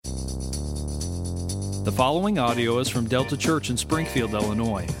The following audio is from Delta Church in Springfield,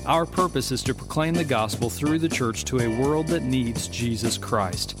 Illinois. Our purpose is to proclaim the gospel through the church to a world that needs Jesus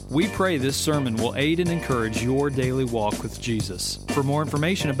Christ. We pray this sermon will aid and encourage your daily walk with Jesus. For more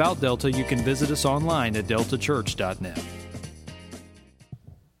information about Delta, you can visit us online at deltachurch.net.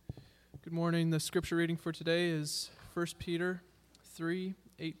 Good morning. The scripture reading for today is 1 Peter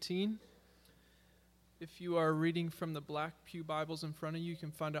 3:18. If you are reading from the Black Pew Bibles in front of you, you can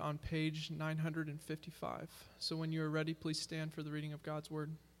find it on page 955. So when you are ready, please stand for the reading of God's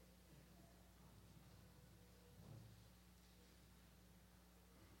Word.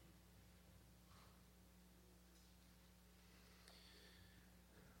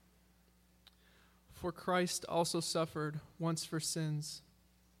 For Christ also suffered once for sins,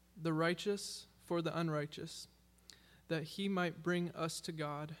 the righteous for the unrighteous, that he might bring us to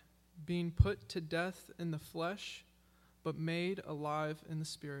God, being put to death in the flesh, but made alive in the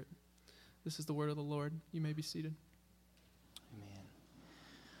Spirit. This is the word of the Lord. You may be seated. Amen.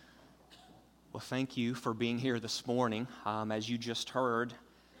 Well, thank you for being here this morning. As you just heard,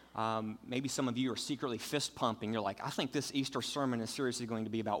 maybe some of you are secretly fist pumping. You're like, I think this Easter sermon is seriously going to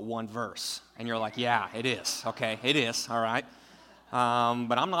be about one verse. And you're like, yeah, it is. Okay, it is, all right. But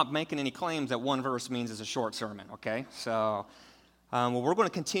I'm not making any claims that one verse means it's a short sermon, okay? So, we're going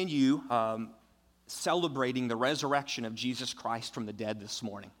to continue celebrating the resurrection of Jesus Christ from the dead this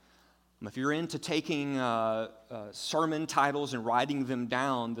morning. If you're into taking sermon titles and writing them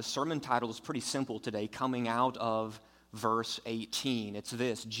down, the sermon title is pretty simple today, coming out of verse 18. It's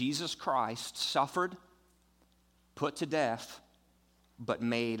this: Jesus Christ suffered, put to death, but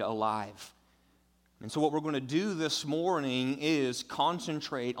made alive. And so what we're going to do this morning is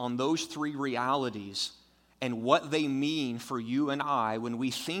concentrate on those three realities and what they mean for you and I when we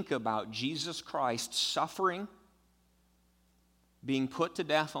think about Jesus Christ suffering, being put to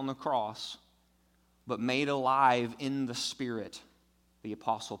death on the cross, but made alive in the Spirit, the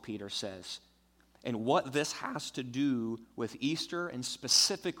Apostle Peter says. And what this has to do with Easter, and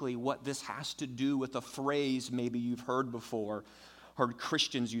specifically what this has to do with a phrase maybe you've heard before, heard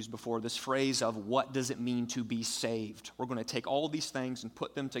Christians use before, this phrase of what does it mean to be saved. We're going to take all these things and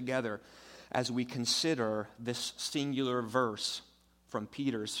put them together as we consider this singular verse from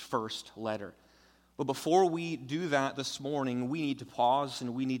Peter's first letter. But before we do that this morning, we need to pause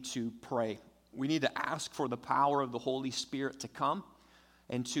and we need to pray. We need to ask for the power of the Holy Spirit to come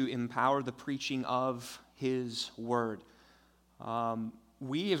and to empower the preaching of His Word.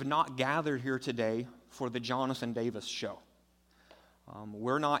 We have not gathered here today for the Jonathan Davis show.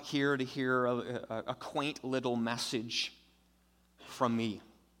 We're not here to hear a quaint little message from me.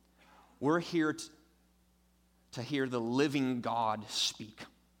 We're here to hear the living God speak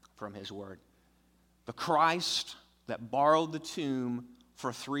from His Word. The Christ that borrowed the tomb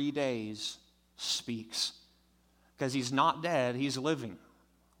for 3 days speaks. Because He's not dead, He's living.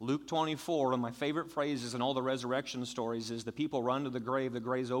 Luke 24, one of my favorite phrases in all the resurrection stories is the people run to the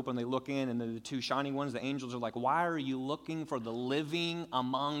grave's open, they look in, and the two shining ones, the angels are like, why are you looking for the living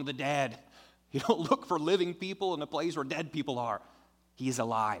among the dead? You don't look for living people in a place where dead people are. He's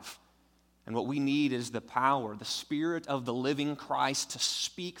alive. And what we need is the power, the Spirit of the living Christ to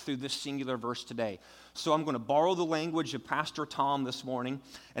speak through this singular verse today. So I'm going to borrow the language of Pastor Tom this morning,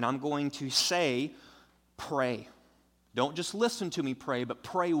 and I'm going to say, pray. Don't just listen to me pray, but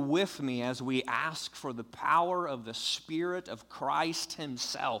pray with me as we ask for the power of the Spirit of Christ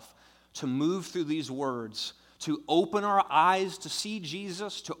Himself to move through these words, to open our eyes to see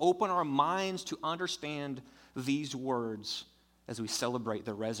Jesus, to open our minds to understand these words as we celebrate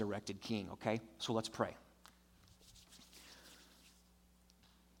the resurrected King, okay? So let's pray.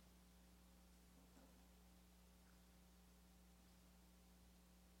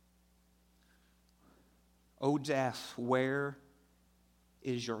 O death, where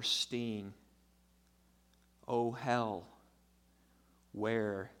is your sting? O hell,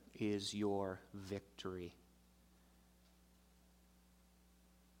 where is your victory?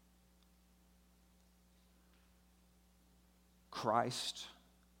 Christ,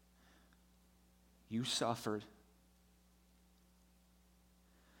 you suffered.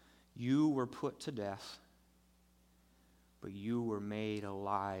 You were put to death, but you were made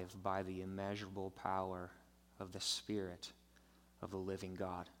alive by the immeasurable power of the Spirit of the living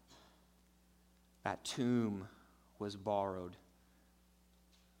God. That tomb was borrowed.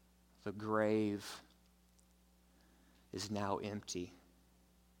 The grave is now empty.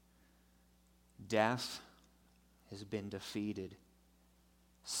 Death has been defeated.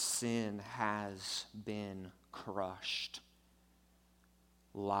 Sin has been crushed.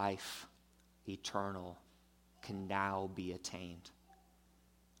 Life eternal can now be attained.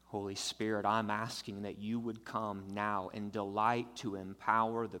 Holy Spirit, I'm asking that you would come now and delight to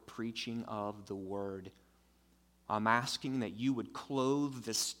empower the preaching of the word. I'm asking that you would clothe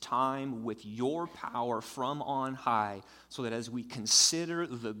this time with your power from on high, so that as we consider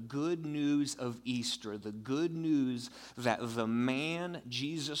the good news of Easter, the good news that the man,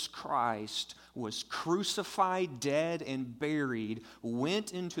 Jesus Christ, was crucified, dead, and buried,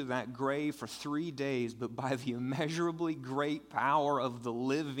 went into that grave for 3 days, but by the immeasurably great power of the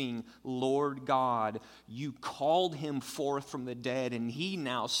living Lord God, you called him forth from the dead, and he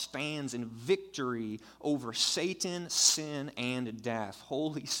now stands in victory over Satan, sin, and death.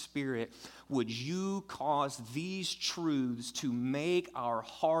 Holy Spirit, would you cause these truths to make our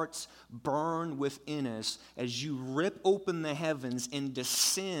hearts burn within us as you rip open the heavens and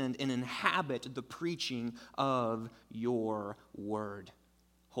descend and inhabit the preaching of your word.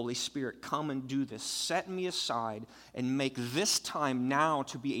 Holy Spirit, come and do this. Set me aside and make this time now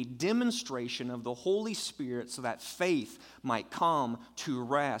to be a demonstration of the Holy Spirit, so that faith might come to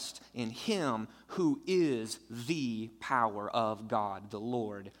rest in him who is the power of God, the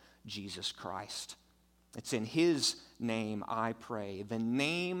Lord Jesus Christ. It's in his name I pray, the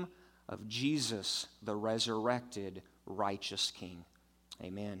name of Jesus, the resurrected, righteous King.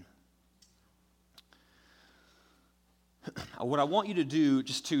 Amen. What I want you to do,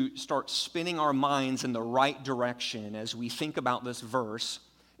 just to start spinning our minds in the right direction as we think about this verse,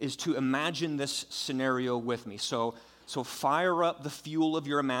 is to imagine this scenario with me. So fire up the fuel of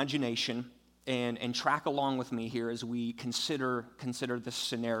your imagination and track along with me here as we consider this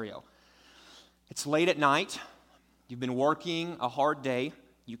scenario. It's late at night. You've been working a hard day.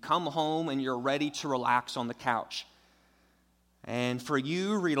 You come home and you're ready to relax on the couch. And for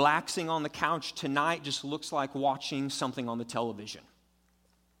you, relaxing on the couch tonight just looks like watching something on the television.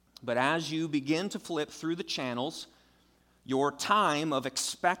 But as you begin to flip through the channels, your time of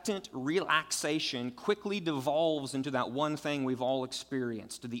expectant relaxation quickly devolves into that one thing we've all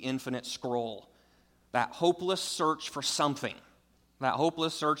experienced, the infinite scroll. That hopeless search for something. That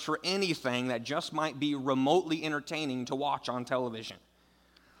hopeless search for anything that just might be remotely entertaining to watch on television.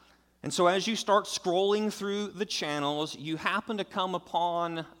 And so as you start scrolling through the channels, you happen to come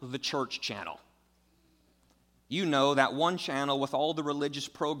upon the church channel. You know, that one channel with all the religious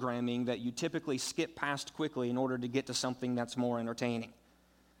programming that you typically skip past quickly in order to get to something that's more entertaining.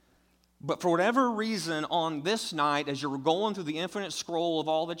 But for whatever reason, on this night, as you're going through the infinite scroll of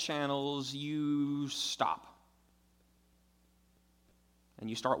all the channels, you stop.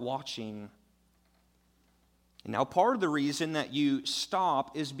 And you start watching. And now part of the reason that you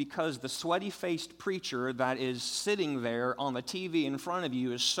stop is because the sweaty-faced preacher that is sitting there on the TV in front of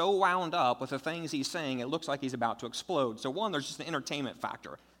you is so wound up with the things he's saying, it looks like he's about to explode. So one, there's just an entertainment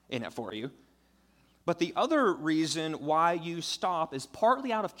factor in it for you. But the other reason why you stop is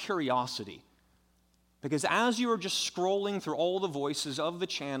partly out of curiosity. Because as you are just scrolling through all the voices of the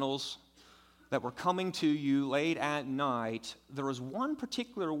channels that were coming to you late at night, there was one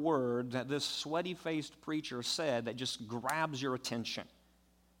particular word that this sweaty-faced preacher said that just grabs your attention.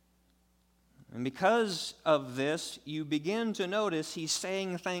 And because of this, you begin to notice he's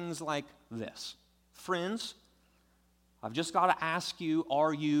saying things like this. Friends, I've just got to ask you,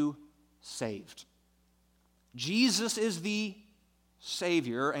 are you saved? Jesus is the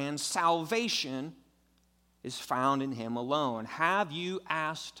Savior, and salvation is found in him alone. Have you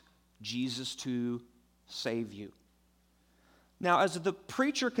asked Jesus to save you? Now, as the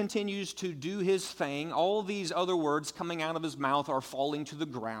preacher continues to do his thing, all these other words coming out of his mouth are falling to the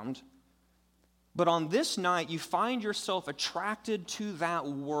ground. But on this night, you find yourself attracted to that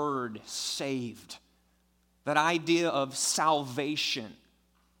word, saved. That idea of salvation.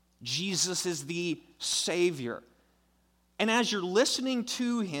 Jesus is the Savior. And as you're listening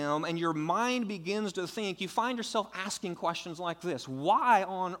to him and your mind begins to think, you find yourself asking questions like this. Why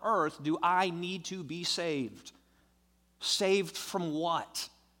on earth do I need to be saved? Saved from what?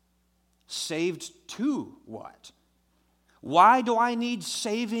 Saved to what? Why do I need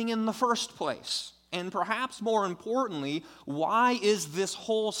saving in the first place? And perhaps more importantly, why is this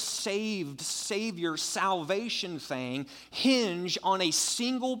whole saved, Savior, salvation thing hinge on a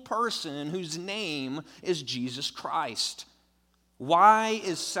single person whose name is Jesus Christ? Why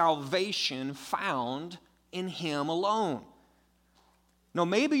is salvation found in him alone? Now,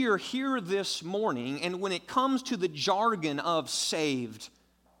 maybe you're here this morning, and when it comes to the jargon of saved,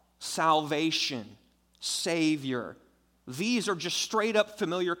 salvation, Savior, these are just straight up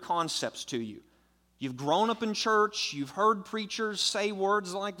familiar concepts to you. You've grown up in church, you've heard preachers say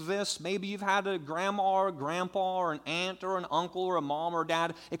words like this. Maybe you've had a grandma or a grandpa or an aunt or an uncle or a mom or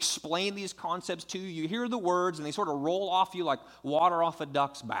dad explain these concepts to you. You hear the words and they sort of roll off you like water off a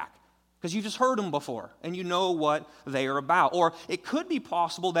duck's back because you've just heard them before and you know what they are about. Or it could be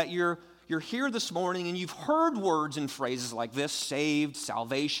possible that you're here this morning and you've heard words and phrases like this: saved,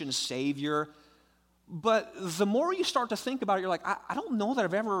 salvation, Savior. But the more you start to think about it, you're like, I don't know that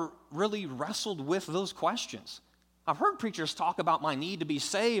I've ever really wrestled with those questions. I've heard preachers talk about my need to be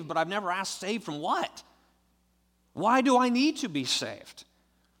saved, but I've never asked, saved from what? Why do I need to be saved?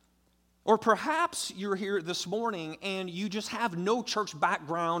 Or perhaps you're here this morning and you just have no church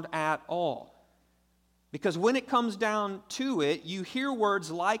background at all. Because when it comes down to it, you hear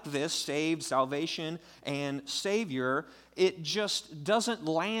words like this: saved, salvation, and Savior. It just doesn't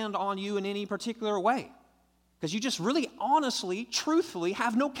land on you in any particular way. Because you just really, honestly, truthfully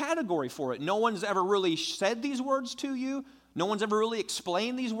have no category for it. No one's ever really said these words to you. No one's ever really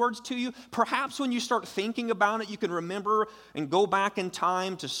explained these words to you. Perhaps when you start thinking about it, you can remember and go back in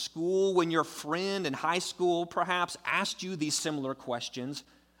time to school when your friend in high school perhaps asked you these similar questions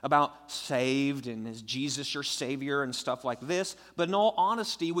about saved and is Jesus your Savior and stuff like this. But in all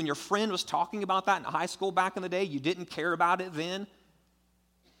honesty, when your friend was talking about that in high school back in the day, you didn't care about it then.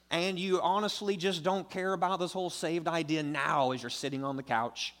 And you honestly just don't care about this whole saved idea now as you're sitting on the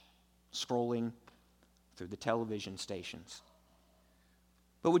couch scrolling through the television stations.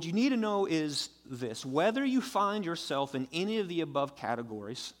 But what you need to know is this: whether you find yourself in any of the above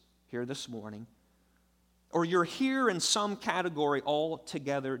categories here this morning, or you're here in some category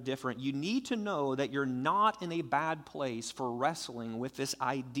altogether different, you need to know that you're not in a bad place for wrestling with this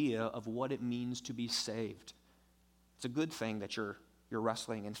idea of what it means to be saved. It's a good thing that you're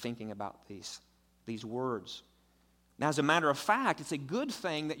wrestling and thinking about these words. Now, as a matter of fact, it's a good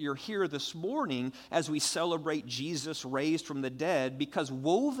thing that you're here this morning as we celebrate Jesus raised from the dead, because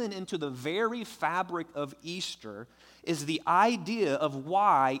woven into the very fabric of Easter is the idea of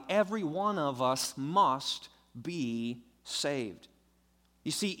why every one of us must be saved.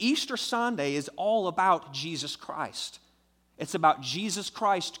 You see, Easter Sunday is all about Jesus Christ. It's about Jesus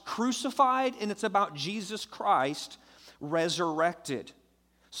Christ crucified, and it's about Jesus Christ resurrected,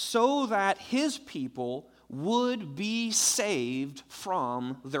 so that his people would be saved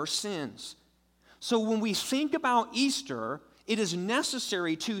from their sins. So when we think about Easter, it is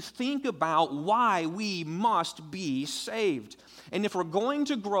necessary to think about why we must be saved. And if we're going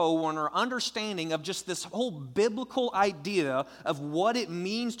to grow in our understanding of just this whole biblical idea of what it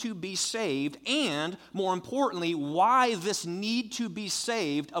means to be saved, and more importantly, why this need to be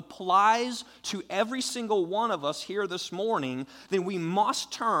saved applies to every single one of us here this morning, then we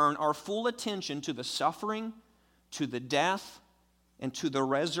must turn our full attention to the suffering, to the death, and to the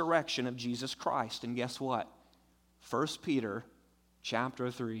resurrection of Jesus Christ. And guess what? 1 Peter chapter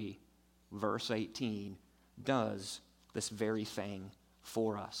 3, verse 18 does this very thing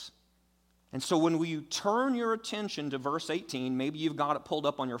for us. And so when we turn your attention to verse 18, maybe you've got it pulled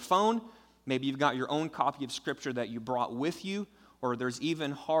up on your phone, maybe you've got your own copy of Scripture that you brought with you, or there's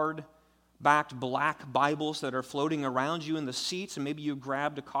even hard-backed black Bibles that are floating around you in the seats, and maybe you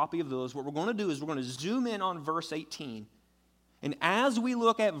grabbed a copy of those. What we're going to do is we're going to zoom in on verse 18. And as we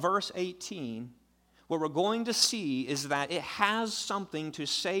look at verse 18, what we're going to see is that it has something to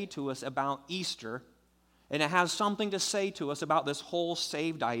say to us about Easter, and it has something to say to us about this whole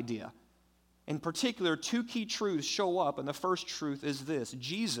saved idea. In particular, two key truths show up, and the first truth is this: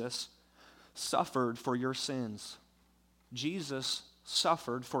 Jesus suffered for your sins. Jesus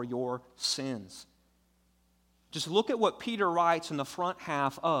suffered for your sins. Just look at what Peter writes in the front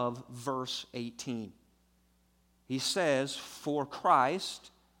half of verse 18. He says, "For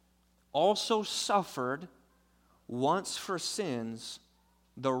Christ also suffered once for sins,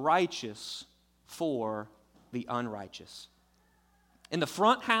 the righteous for the unrighteous." In the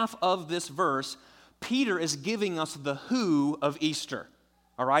front half of this verse, Peter is giving us the who of Easter.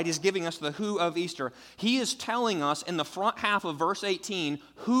 All right, he's giving us the who of Easter. He is telling us in the front half of verse 18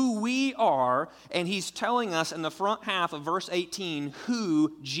 who we are, and he's telling us in the front half of verse 18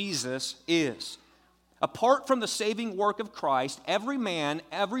 who Jesus is. Apart from the saving work of Christ, every man,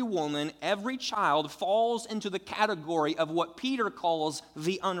 every woman, every child falls into the category of what Peter calls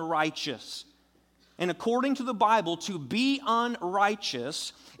the unrighteous. And according to the Bible, to be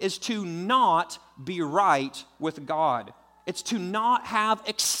unrighteous is to not be right with God. It's to not have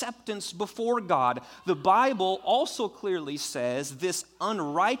acceptance before God. The Bible also clearly says this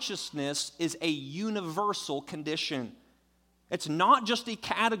unrighteousness is a universal condition. It's not just a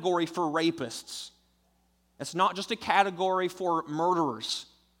category for rapists. It's not just a category for murderers.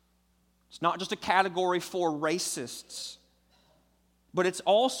 It's not just a category for racists, but it's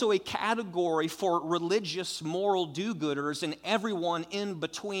also a category for religious, moral do-gooders and everyone in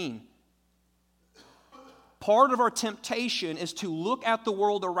between. Part of our temptation is to look at the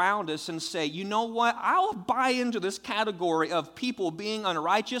world around us and say, you know what, I'll buy into this category of people being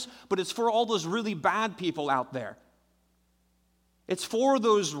unrighteous, but it's for all those really bad people out there. It's for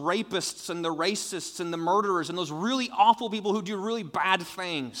those rapists and the racists and the murderers and those really awful people who do really bad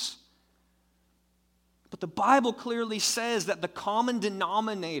things. But the Bible clearly says that the common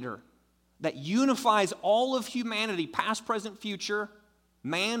denominator that unifies all of humanity, past, present, future,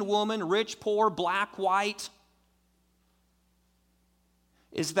 man, woman, rich, poor, black, white,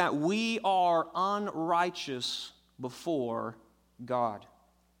 is that we are unrighteous before God.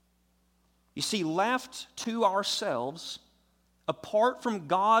 You see, left to ourselves, apart from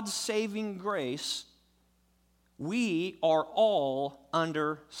God's saving grace, we are all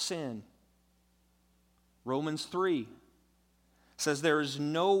under sin. Romans 3 says there is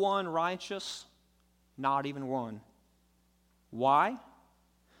no one righteous, not even one. Why?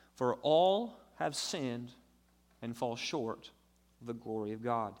 For all have sinned and fall short of the glory of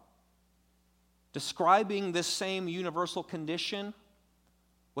God. Describing this same universal condition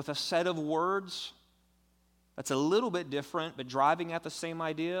with a set of words that's a little bit different, but driving at the same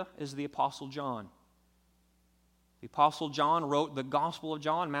idea, is the Apostle John. The Apostle John wrote the Gospel of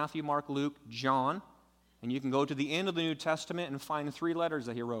John, Matthew, Mark, Luke, John. And you can go to the end of the New Testament and find 3 letters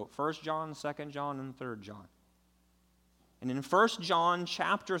that he wrote: 1 John, 2 John, and 3 John. And in 1 John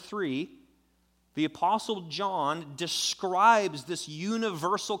chapter 3, the Apostle John describes this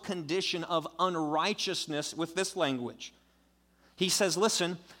universal condition of unrighteousness with this language. He says,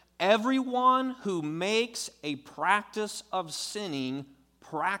 listen, everyone who makes a practice of sinning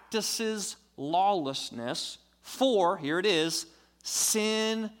practices lawlessness, for, here it is,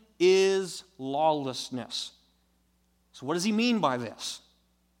 sin is lawlessness. So what does he mean by this?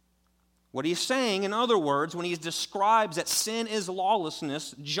 What he's saying, in other words, when he describes that sin is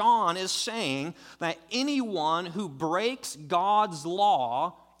lawlessness, John is saying that anyone who breaks God's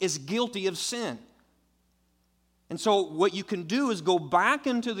law is guilty of sin. And so what you can do is go back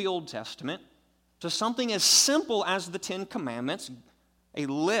into the Old Testament to something as simple as the 10 Commandments, a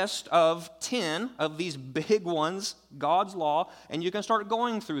list of 10 of these big ones, God's law, and you can start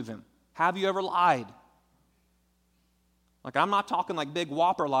going through them. Have you ever lied? Like, I'm not talking like big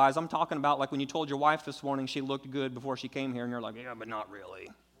whopper lies. I'm talking about like when you told your wife this morning she looked good before she came here, and you're like, yeah, but not really.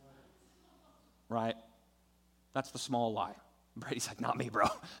 Right? That's the small lie. Brady's like, not me, bro.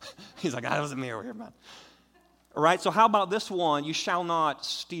 He's like, that wasn't me over here, man. All right, so how about this one? You shall not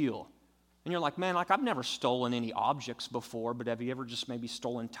steal. And you're like, man, like I've never stolen any objects before, but have you ever just maybe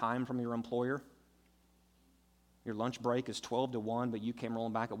stolen time from your employer? Your lunch break is 12 to 1, but you came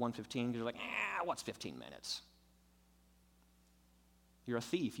rolling back at 1:15 because you're like, what's 15 minutes? You're a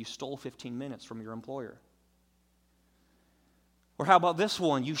thief. You stole 15 minutes from your employer. Or how about this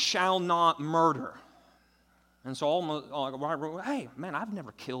one? You shall not murder. And so almost, hey, man, I've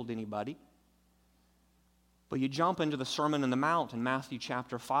never killed anybody. But you jump into the Sermon on the Mount in Matthew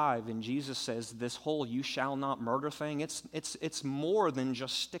chapter 5, and Jesus says this whole you shall not murder thing, it's more than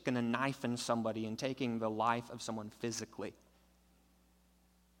just sticking a knife in somebody and taking the life of someone physically.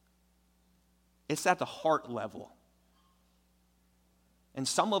 It's at the heart level. And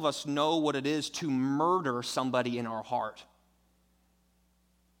some of us know what it is to murder somebody in our heart.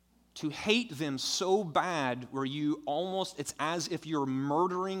 To hate them so bad where it's as if you're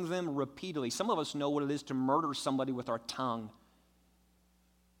murdering them repeatedly. Some of us know what it is to murder somebody with our tongue.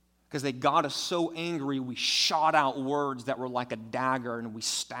 Because they got us so angry, we shot out words that were like a dagger and we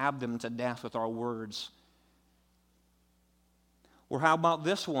stabbed them to death with our words. Or how about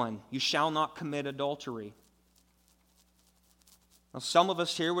this one? You shall not commit adultery. Now, some of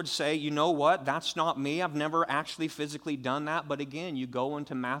us here would say, you know what, that's not me. I've never actually physically done that. But again, you go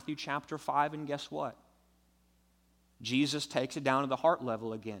into Matthew chapter 5 and guess what? Jesus takes it down to the heart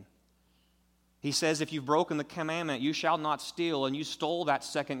level again. He says, if you've broken the commandment, you shall not steal, and you stole that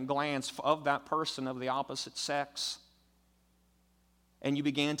second glance of that person of the opposite sex, and you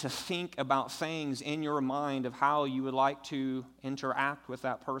began to think about things in your mind of how you would like to interact with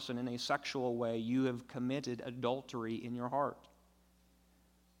that person in a sexual way, you have committed adultery in your heart.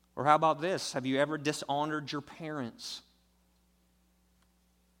 Or how about this? Have you ever dishonored your parents?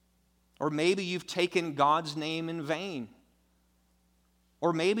 Or maybe you've taken God's name in vain.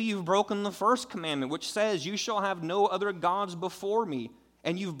 Or maybe you've broken the first commandment, which says, you shall have no other gods before me.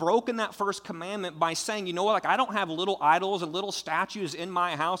 and you've broken that first commandment by saying, you know what, like I don't have little idols and little statues in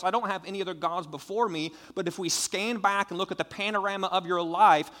my house. I don't have any other gods before me. But if we stand back and look at the panorama of your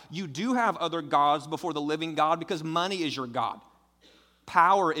life, you do have other gods before the living God, because money is your God.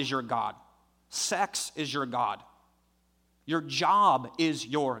 Power is your God. Sex is your God. Your job is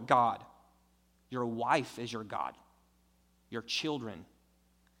your God. Your wife is your God. Your children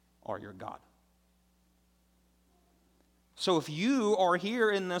are your God. So if you are here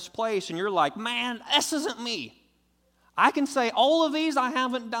in this place and you're like, man, this isn't me. I can say all of these I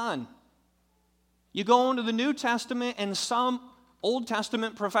haven't done. You go into the New Testament and some Old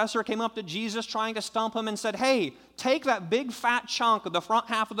Testament professor came up to Jesus trying to stump him and said, hey, take that big fat chunk of the front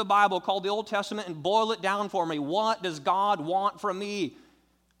half of the Bible called the Old Testament and boil it down for me. What does God want from me?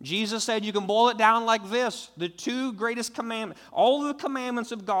 Jesus said you can boil it down like this. The two greatest commandments. All of the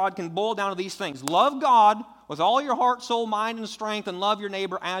commandments of God can boil down to these things. Love God with all your heart, soul, mind, and strength, and love your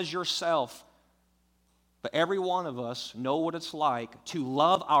neighbor as yourself. But every one of us know what it's like to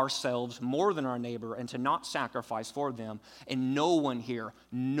love ourselves more than our neighbor and to not sacrifice for them. And no one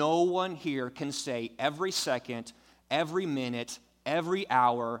here can say every second, every minute, every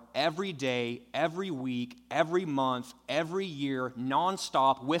hour, every day, every week, every month, every year,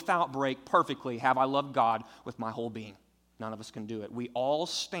 nonstop, without break, perfectly, have I loved God with my whole being. None of us can do it. We all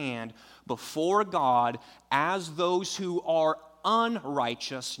stand before God as those who are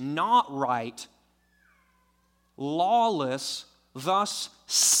unrighteous, not right, lawless, thus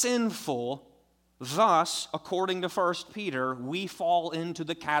sinful. Thus, according to 1 Peter, we fall into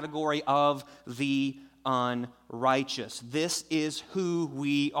the category of the unrighteous. This is who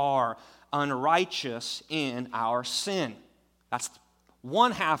we are, unrighteous in our sin. That's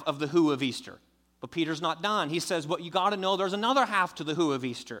one half of the who of Easter. But Peter's not done. He says, what you got to know, there's another half to the who of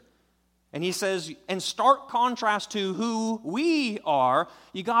Easter. And he says, in stark contrast to who we are,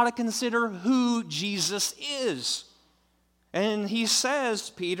 you got to consider who Jesus is. And he says,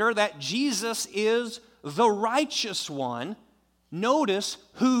 Peter, that Jesus is the righteous one. Notice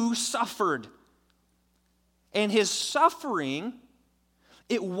who suffered. And his suffering,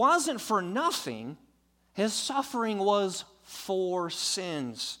 it wasn't for nothing. His suffering was for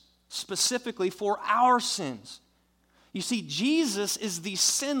sins, specifically for our sins. You see, Jesus is the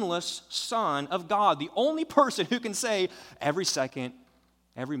sinless Son of God, the only person who can say every second,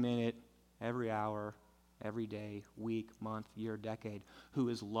 every minute, every hour, every day, week, month, year, decade, who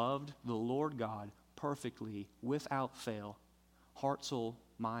has loved the Lord God perfectly, without fail, heart, soul,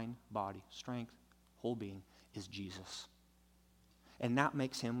 mind, body, strength, whole being, is Jesus. And that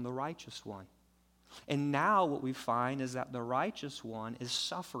makes him the righteous one. And now what we find is that the righteous one is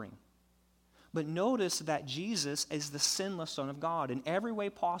suffering. But notice that Jesus is the sinless Son of God. In every way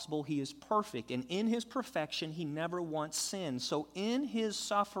possible, he is perfect. And in his perfection, he never once sinned. So in his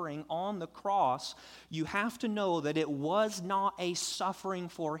suffering on the cross, you have to know that it was not a suffering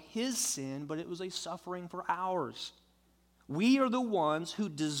for his sin, but it was a suffering for ours. We are the ones who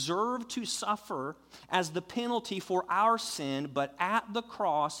deserve to suffer as the penalty for our sin, but at the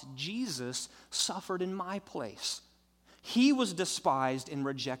cross, Jesus suffered in my place. He was despised and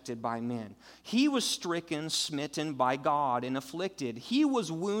rejected by men. He was stricken, smitten by God, and afflicted. He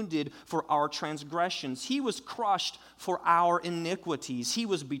was wounded for our transgressions. He was crushed for our iniquities. He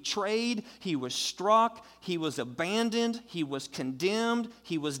was betrayed. He was struck. He was abandoned. He was condemned.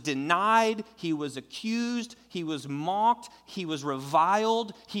 He was denied. He was accused. He was mocked. He was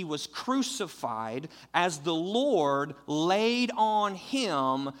reviled. He was crucified as the Lord laid on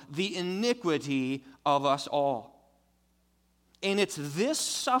him the iniquity of us all. And it's this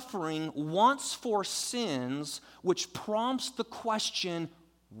suffering once for sins which prompts the question,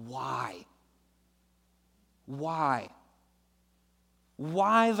 why? Why?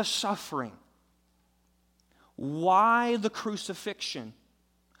 Why the suffering? Why the crucifixion?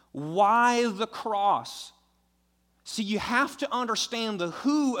 Why the cross? See, you have to understand the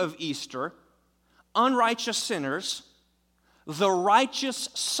who of Easter, unrighteous sinners, the righteous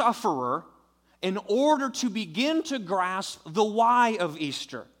sufferer, in order to begin to grasp the why of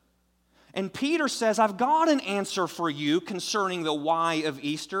Easter. And Peter says, I've got an answer for you concerning the why of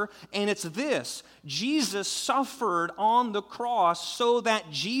Easter, and it's this. Jesus suffered on the cross so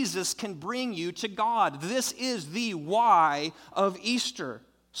that Jesus can bring you to God. This is the why of Easter,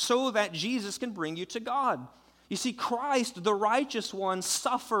 so that Jesus can bring you to God. You see, Christ, the righteous one,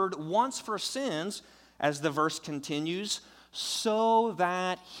 suffered once for sins, as the verse continues, so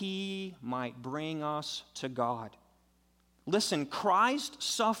that he might bring us to God. Listen, Christ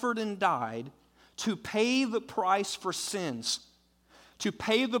suffered and died to pay the price for sins. To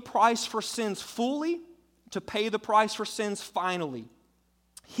pay the price for sins fully, to pay the price for sins finally.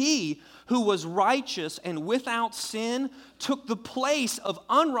 He who was righteous and without sin took the place of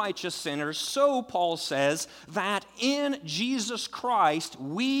unrighteous sinners, so Paul says, that in Jesus Christ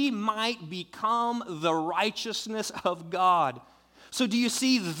we might become the righteousness of God. So do you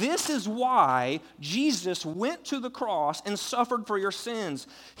see, this is why Jesus went to the cross and suffered for your sins.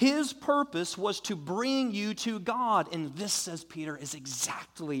 His purpose was to bring you to God. And this, says Peter, is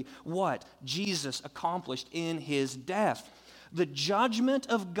exactly what Jesus accomplished in his death. The judgment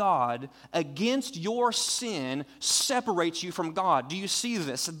of God against your sin separates you from God. Do you see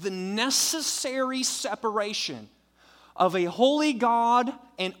this? The necessary separation of a holy God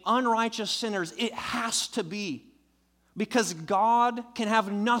and unrighteous sinners, it has to be. Because God can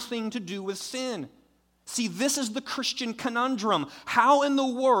have nothing to do with sin. See, this is the Christian conundrum. How in the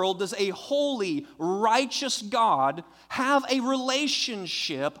world does a holy, righteous God have a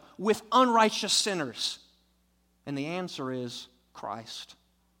relationship with unrighteous sinners? And the answer is Christ.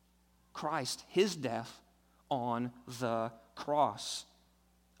 Christ, his death on the cross.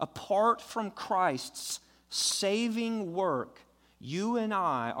 Apart from Christ's saving work, you and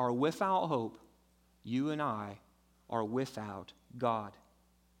I are without hope. You and I are without God.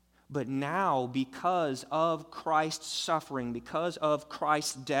 But now, because of Christ's suffering, because of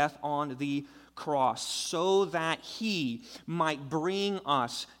Christ's death on the cross, so that he might bring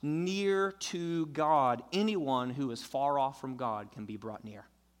us near to God. Anyone who is far off from God can be brought near.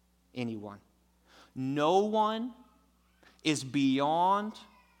 Anyone. No one is beyond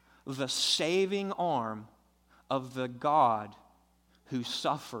the saving arm of the God who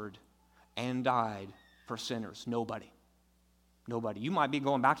suffered and died for sinners. Nobody. Nobody. You might be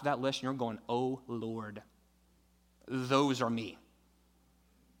going back to that list and you're going, oh Lord, those are me.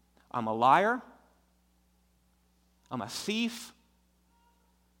 I'm a liar. I'm a thief.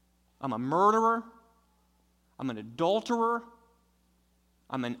 I'm a murderer. I'm an adulterer.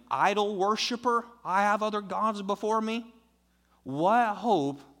 I'm an idol worshiper. I have other gods before me. What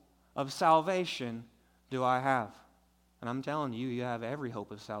hope of salvation do I have? And I'm telling you, you have every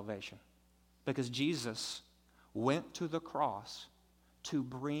hope of salvation. Because Jesus went to the cross to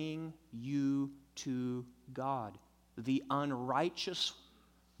bring you to God. The unrighteous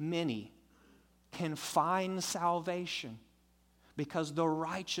many can find salvation because the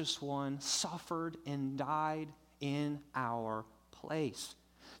righteous one suffered and died in our place.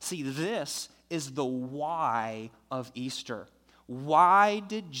 See, this is the why of Easter. Why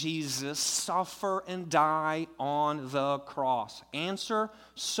did Jesus suffer and die on the cross? Answer,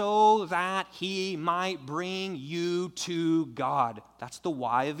 so that he might bring you to God. That's the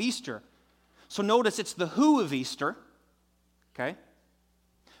why of Easter. So notice it's the who of Easter, okay?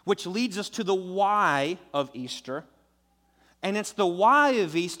 Which leads us to the why of Easter. And it's the why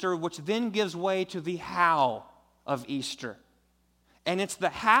of Easter which then gives way to the how of Easter. And it's the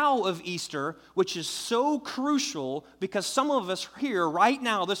how of Easter which is so crucial because some of us here right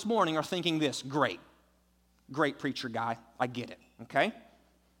now this morning are thinking this, great preacher guy, I get it, okay?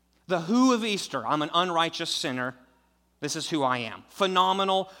 The who of Easter, I'm an unrighteous sinner. This is who I am.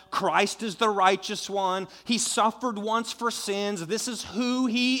 Phenomenal. Christ is the righteous one. He suffered once for sins. This is who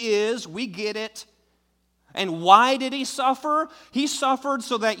he is. We get it. And why did he suffer? He suffered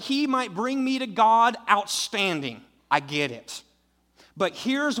so that he might bring me to God. Outstanding. I get it. But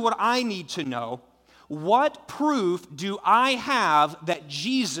here's what I need to know. What proof do I have that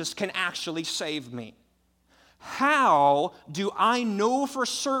Jesus can actually save me? How do I know for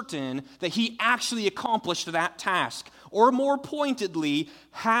certain that he actually accomplished that task? Or more pointedly,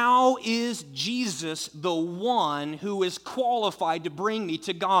 how is Jesus the one who is qualified to bring me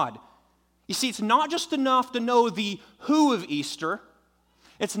to God? You see, it's not just enough to know the who of Easter.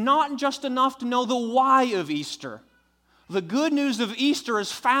 It's not just enough to know the why of Easter. The good news of Easter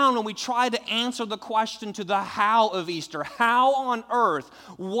is found when we try to answer the question to the how of Easter. How on earth,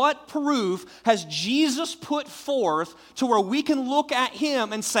 what proof has Jesus put forth to where we can look at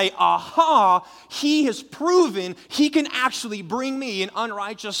him and say, aha, he has proven he can actually bring me, an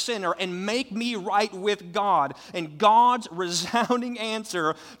unrighteous sinner, and make me right with God. And God's resounding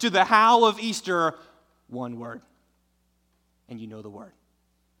answer to the how of Easter, one word. And you know the word.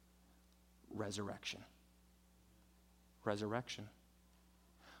 Resurrection. Resurrection.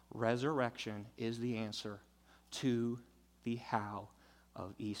 Resurrection is the answer to the how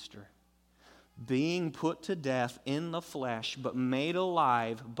of Easter. Being put to death in the flesh, but made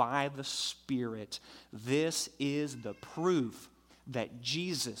alive by the Spirit. This is the proof that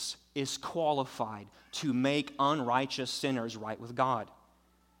Jesus is qualified to make unrighteous sinners right with God.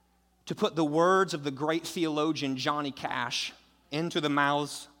 To put the words of the great theologian Johnny Cash into the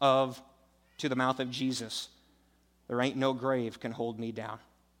mouth of Jesus. There ain't no grave can hold me down.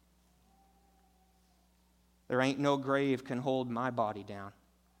 There ain't no grave can hold my body down.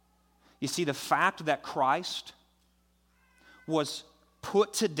 You see, the fact that Christ was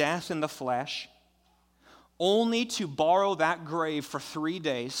put to death in the flesh, only to borrow that grave for 3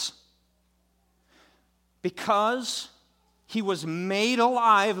 days, because he was made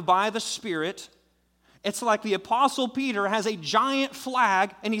alive by the Spirit. It's like the Apostle Peter has a giant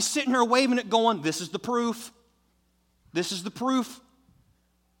flag and he's sitting here waving it going, this is the proof. This is the proof.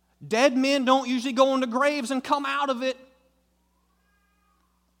 Dead men don't usually go into graves and come out of it.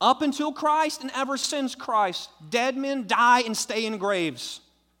 Up until Christ and ever since Christ, dead men die and stay in graves.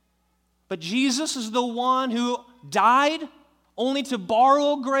 But Jesus is the one who died only to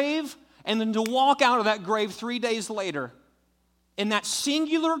borrow a grave and then to walk out of that grave 3 days later. And that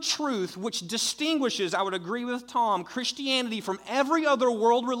singular truth which distinguishes, I would agree with Tom, Christianity from every other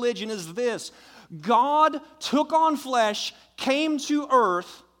world religion is this: God took on flesh, came to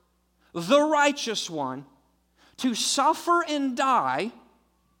earth, the righteous one, to suffer and die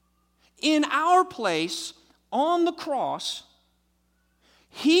in our place on the cross.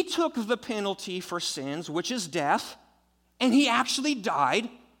 He took the penalty for sins, which is death, and he actually died.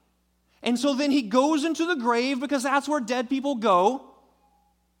 And so then he goes into the grave because that's where dead people go.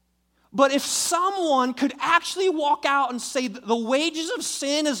 But if someone could actually walk out and say the wages of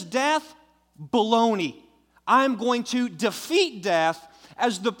sin is death, baloney. I'm going to defeat death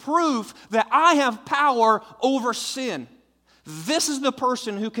as the proof that I have power over sin. This is the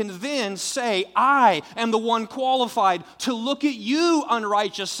person who can then say, I am the one qualified to look at you,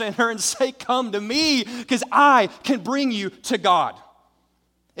 unrighteous sinner, and say, come to me, because I can bring you to God.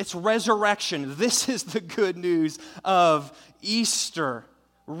 It's resurrection. This is the good news of Easter.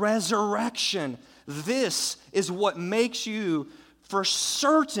 Resurrection. This is what makes you for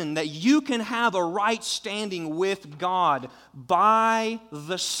certain that you can have a right standing with God. By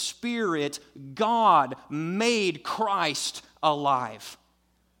the Spirit, God made Christ alive.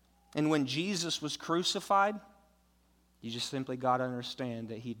 And when Jesus was crucified, you just simply got to understand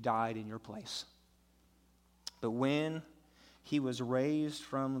that he died in your place. But when he was raised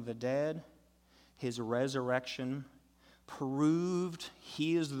from the dead, his resurrection proved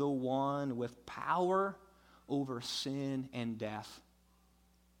he is the one with power over sin and death.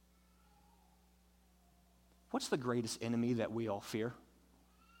 What's the greatest enemy that we all fear?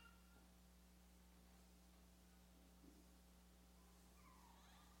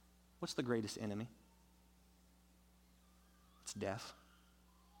 What's the greatest enemy? It's death.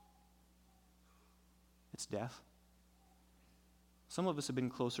 It's death. Some of us have been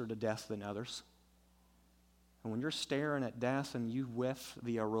closer to death than others. And when you're staring at death and you whiff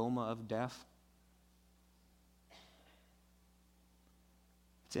the aroma of death,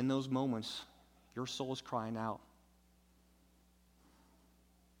 it's in those moments your soul is crying out.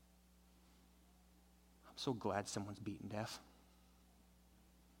 I'm so glad someone's beaten death.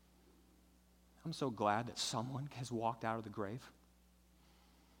 I'm so glad that someone has walked out of the grave.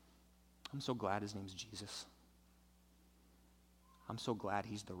 I'm so glad his name's Jesus. I'm so glad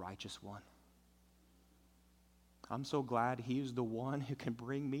he's the righteous one. I'm so glad he's the one who can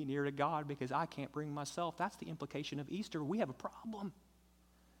bring me near to God because I can't bring myself. That's the implication of Easter. We have a problem.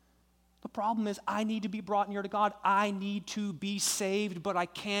 The problem is I need to be brought near to God. I need to be saved, but I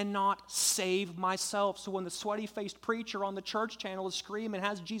cannot save myself. So when the sweaty-faced preacher on the church channel is screaming,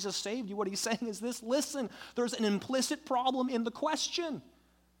 has Jesus saved you? What he's saying is this: listen, there's an implicit problem in the question.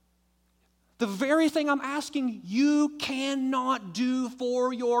 The very thing I'm asking, you cannot do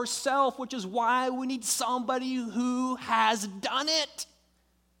for yourself, which is why we need somebody who has done it.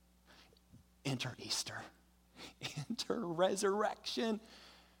 Enter Easter. Enter resurrection.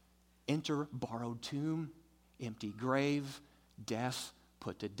 Enter borrowed tomb, empty grave, death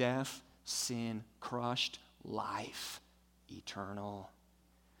put to death, sin crushed, life eternal.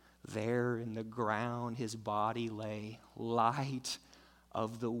 There in the ground his body lay, light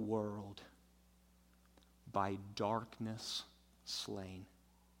of the world, by darkness slain.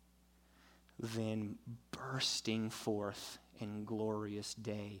 Then bursting forth in glorious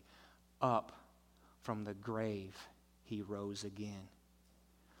day, up from the grave he rose again.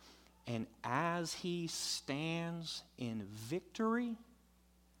 And as he stands in victory,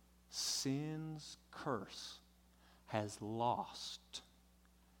 sin's curse has lost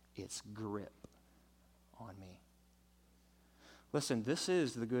its grip on me. Listen, this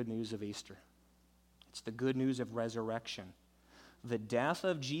is the good news of Easter. It's the good news of resurrection. The death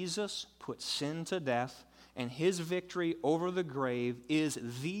of Jesus put sin to death, and his victory over the grave is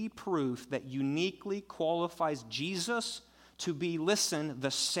the proof that uniquely qualifies Jesus to be, listen,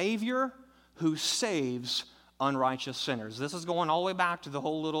 the Savior who saves unrighteous sinners. This is going all the way back to the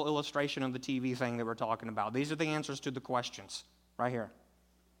whole little illustration of the TV thing that we're talking about. These are the answers to the questions right here.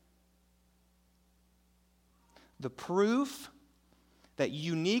 The proof that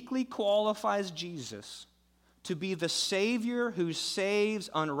uniquely qualifies Jesus to be the Savior who saves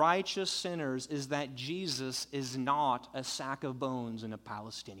unrighteous sinners is that Jesus is not a sack of bones in a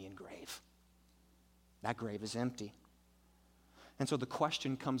Palestinian grave. That grave is empty. And so the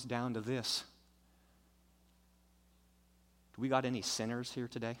question comes down to this. Do we got any sinners here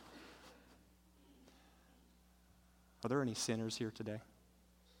today? Are there any sinners here today?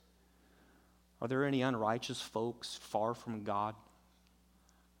 Are there any unrighteous folks far from God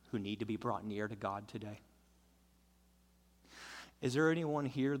who need to be brought near to God today? Is there anyone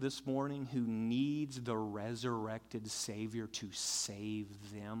here this morning who needs the resurrected Savior to save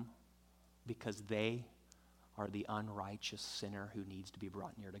them because they are the unrighteous sinner who needs to be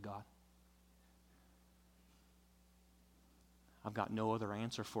brought near to God? I've got no other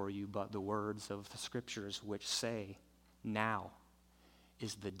answer for you but the words of the Scriptures which say, now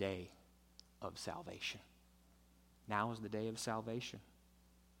is the day of salvation. Now is the day of salvation.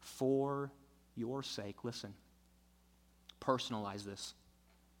 For your sake, listen, personalize this.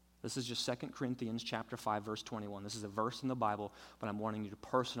 This is just 2 Corinthians chapter 5, verse 21. This is a verse in the Bible, but I'm wanting you to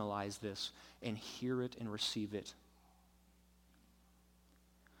personalize this and hear it and receive it.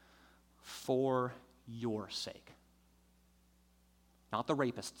 For your sake. Not the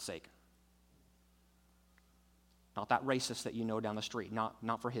rapist's sake. Not that racist that you know down the street.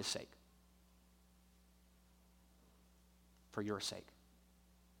 Not for his sake. For your sake.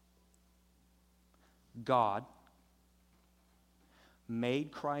 God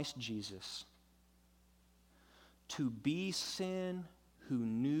made Christ Jesus to be sin who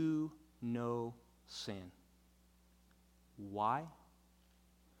knew no sin. Why?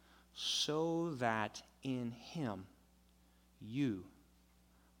 So that in him you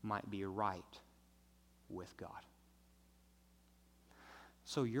might be right with God.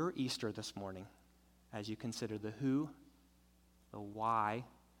 So your Easter this morning, as you consider the who, the why,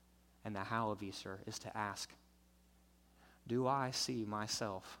 and the how of Easter, is to ask, do I see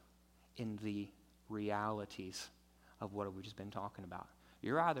myself in the realities of what we've just been talking about?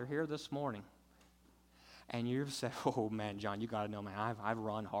 You're either here this morning and you've said, oh man, John, you got to know, man, I've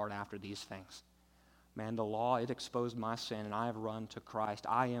run hard after these things. Man, the law, it exposed my sin, and I have run to Christ.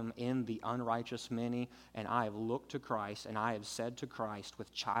 I am in the unrighteous many, and I have looked to Christ, and I have said to Christ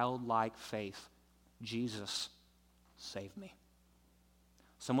with childlike faith, Jesus, save me.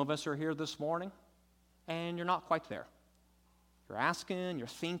 Some of us are here this morning, and you're not quite there. You're asking, you're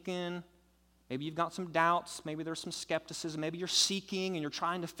thinking, maybe you've got some doubts, maybe there's some skepticism, maybe you're seeking, and you're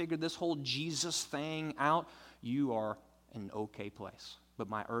trying to figure this whole Jesus thing out. You are in an okay place. But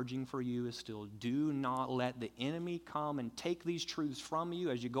my urging for you is still, do not let the enemy come and take these truths from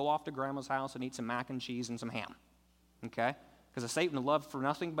you as you go off to grandma's house and eat some mac and cheese and some ham. Okay? Because Satan would love for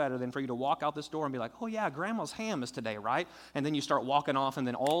nothing better than for you to walk out this door and be like, oh yeah, grandma's ham is today, right? And then you start walking off and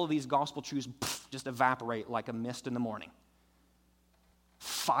then all of these gospel truths just evaporate like a mist in the morning.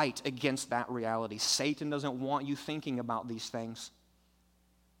 Fight against that reality. Satan doesn't want you thinking about these things.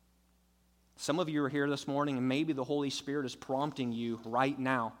 Some of you are here this morning and maybe the Holy Spirit is prompting you right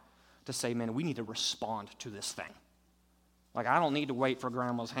now to say, man, we need to respond to this thing. Like, I don't need to wait for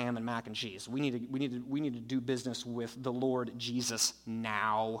grandma's ham and mac and cheese. We need to do business with the Lord Jesus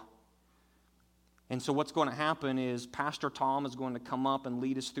now. And so what's going to happen is Pastor Tom is going to come up and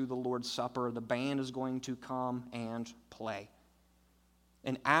lead us through the Lord's Supper. The band is going to come and play.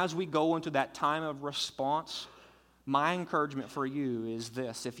 And as we go into that time of response, my encouragement for you is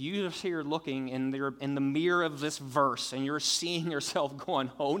this. If you're here looking in the mirror of this verse and you're seeing yourself going,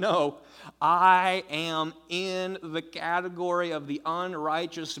 oh no, I am in the category of the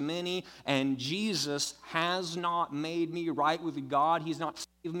unrighteous many, and Jesus has not made me right with God. He's not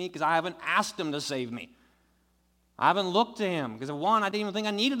saved me because I haven't asked him to save me. I haven't looked to him because, one, I didn't even think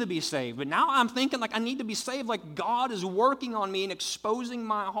I needed to be saved. But now I'm thinking like I need to be saved, like God is working on me and exposing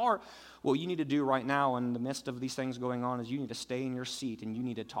my heart. What you need to do right now in the midst of these things going on is you need to stay in your seat and you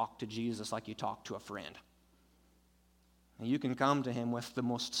need to talk to Jesus like you talk to a friend. And you can come to him with the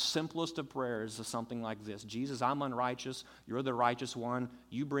most simplest of prayers of something like this. Jesus, I'm unrighteous. You're the righteous one.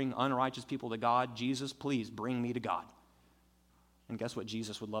 You bring unrighteous people to God. Jesus, please bring me to God. And guess what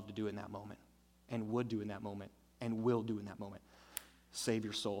Jesus would love to do in that moment, and would do in that moment, and will do in that moment? Save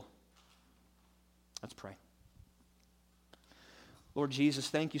your soul. Let's pray. Lord Jesus,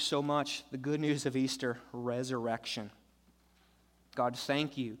 thank you so much. The good news of Easter, resurrection. God,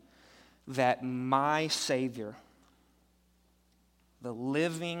 thank you that my Savior the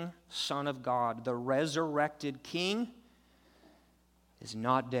living Son of God, the resurrected King, is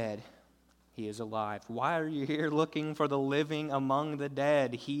not dead. He is alive. Why are you here looking for the living among the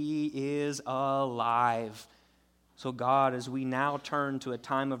dead? He is alive. So God, as we now turn to a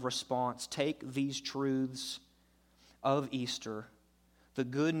time of response, take these truths of Easter, the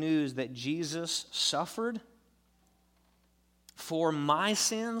good news that Jesus suffered for my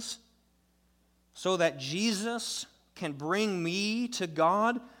sins, so that Jesus can bring me to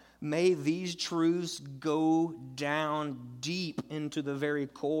God. May these truths go down deep into the very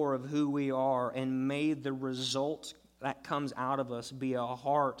core of who we are, and may the result that comes out of us be a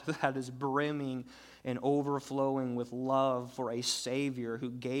heart that is brimming and overflowing with love for a Savior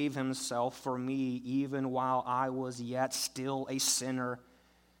who gave himself for me even while I was yet still a sinner.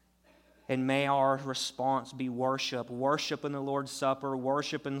 And may our response be worship. Worship in the Lord's Supper,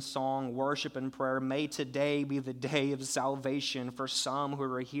 worship in song, worship in prayer. May today be the day of salvation for some who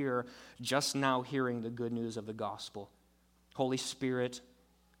are here just now hearing the good news of the gospel. Holy Spirit,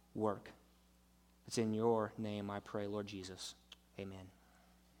 work. It's in your name I pray, Lord Jesus. Amen.